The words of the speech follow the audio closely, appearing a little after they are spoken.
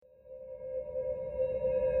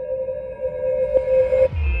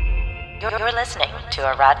You're listening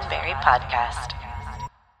to a Roddenberry podcast.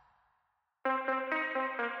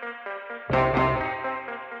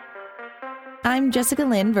 I'm Jessica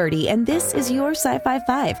Lynn Verdi, and this is your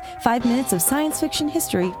SciFi5, 5 minutes of science fiction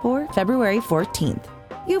history for February 14th.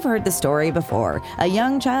 You've heard the story before. A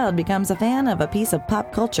young child becomes a fan of a piece of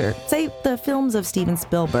pop culture, say the films of Steven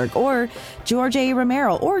Spielberg, or George A.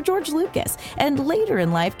 Romero, or George Lucas, and later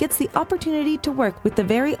in life gets the opportunity to work with the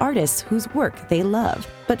very artists whose work they love.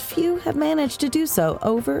 But few have managed to do so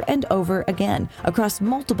over and over again, across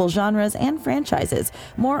multiple genres and franchises,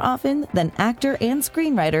 more often than actor and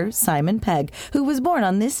screenwriter Simon Pegg, who was born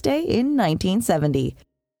on this day in 1970.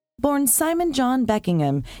 Born Simon John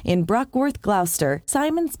Beckingham in Brockworth, Gloucester,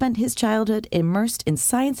 Simon spent his childhood immersed in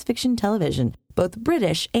science fiction television, both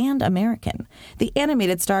British and American. The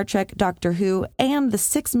animated Star Trek, Doctor Who, and The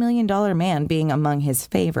 $6 Million Man being among his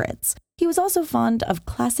favorites. He was also fond of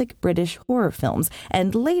classic British horror films,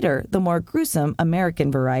 and later the more gruesome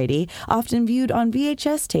American variety, often viewed on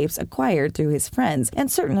VHS tapes acquired through his friends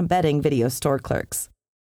and certain abetting video store clerks.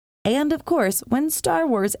 And, of course, when Star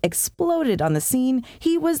Wars exploded on the scene,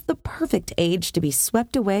 he was the perfect age to be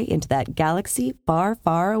swept away into that galaxy far,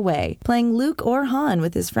 far away, playing Luke or Han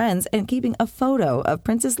with his friends and keeping a photo of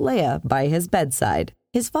Princess Leia by his bedside.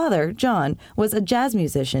 His father, John, was a jazz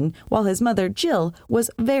musician, while his mother, Jill,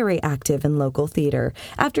 was very active in local theater.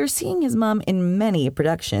 After seeing his mom in many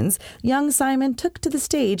productions, young Simon took to the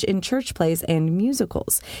stage in church plays and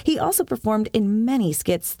musicals. He also performed in many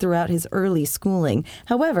skits throughout his early schooling.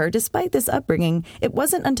 However, despite this upbringing, it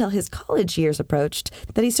wasn't until his college years approached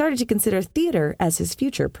that he started to consider theater as his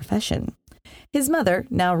future profession. His mother,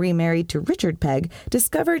 now remarried to Richard Pegg,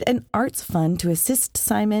 discovered an arts fund to assist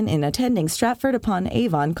Simon in attending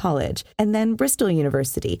Stratford-upon-Avon College and then Bristol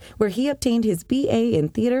University, where he obtained his BA in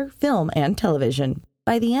theater, film, and television.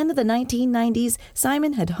 By the end of the 1990s,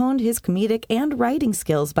 Simon had honed his comedic and writing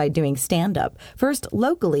skills by doing stand-up, first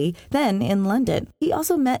locally, then in London. He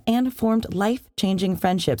also met and formed life-changing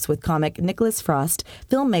friendships with comic Nicholas Frost,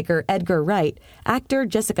 filmmaker Edgar Wright, actor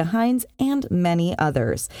Jessica Hines, and many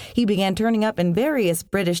others. He began turning up in various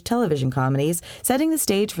British television comedies, setting the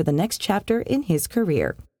stage for the next chapter in his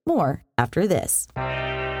career. More after this.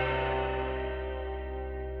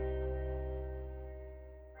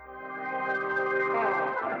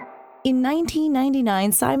 In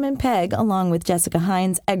 1999, Simon Pegg, along with Jessica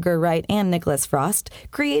Hines, Edgar Wright, and Nicholas Frost,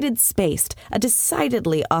 created Spaced, a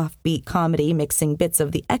decidedly offbeat comedy mixing bits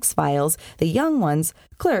of The X-Files, The Young Ones,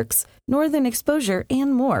 Clerks, Northern Exposure,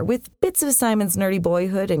 and more, with bits of Simon's nerdy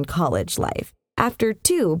boyhood and college life. After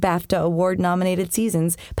 2 BAFTA Award-nominated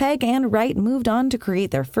seasons, Pegg and Wright moved on to create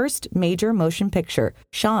their first major motion picture,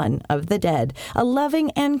 Shaun of the Dead, a loving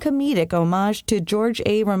and comedic homage to George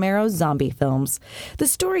A. Romero's zombie films. The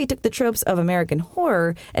story took the tropes of American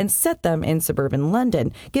horror and set them in suburban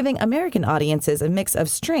London, giving American audiences a mix of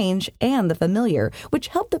strange and the familiar, which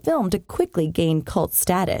helped the film to quickly gain cult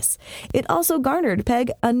status. It also garnered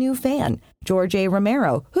Pegg a new fan, George A.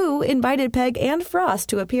 Romero, who invited Pegg and Frost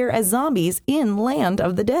to appear as zombies in Land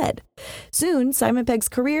of the Dead. Soon, Simon Pegg's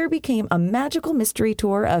career became a magical mystery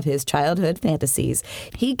tour of his childhood fantasies.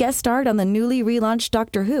 He guest starred on the newly relaunched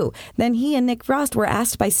Doctor Who. Then he and Nick Frost were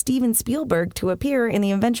asked by Steven Spielberg to appear in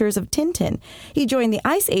The Adventures of Tintin. He joined the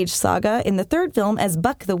Ice Age saga in the 3rd film as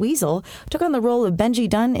Buck the Weasel, took on the role of Benji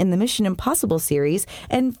Dunn in the Mission Impossible series,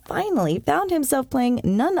 and finally found himself playing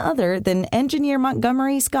none other than Engineer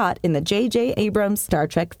Montgomery Scott in the J.J. Abrams Star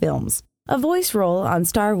Trek films. A voice role on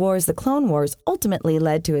Star Wars The Clone Wars ultimately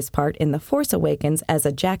led to his part in The Force Awakens as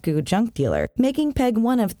a Jakku junk dealer, making Pegg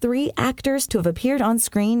one of 3 actors to have appeared on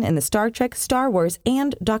screen in the Star Trek, Star Wars,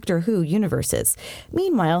 and Doctor Who universes.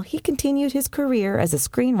 Meanwhile, he continued his career as a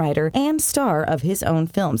screenwriter and star of his own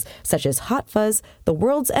films, such as Hot Fuzz, The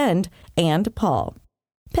World's End, and Paul.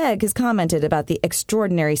 Pegg has commented about the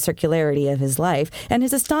extraordinary circularity of his life and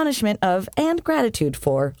his astonishment of and gratitude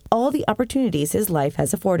for all the opportunities his life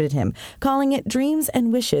has afforded him, calling it dreams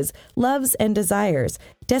and wishes, loves and desires,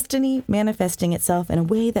 destiny manifesting itself in a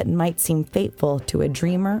way that might seem fateful to a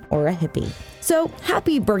dreamer or a hippie. So,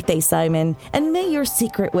 happy birthday, Simon, and may your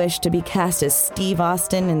secret wish to be cast as Steve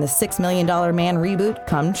Austin in the $6 Million Man reboot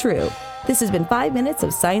come true. This has been 5 minutes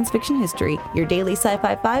of science fiction history, your daily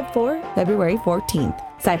SciFi5 for February 14th.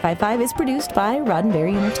 SciFi5 is produced by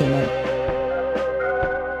Roddenberry Entertainment.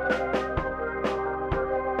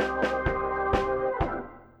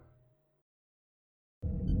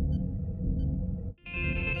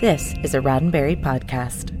 This is a Roddenberry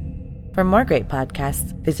podcast. For more great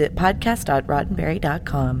podcasts, visit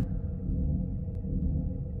podcast.roddenberry.com.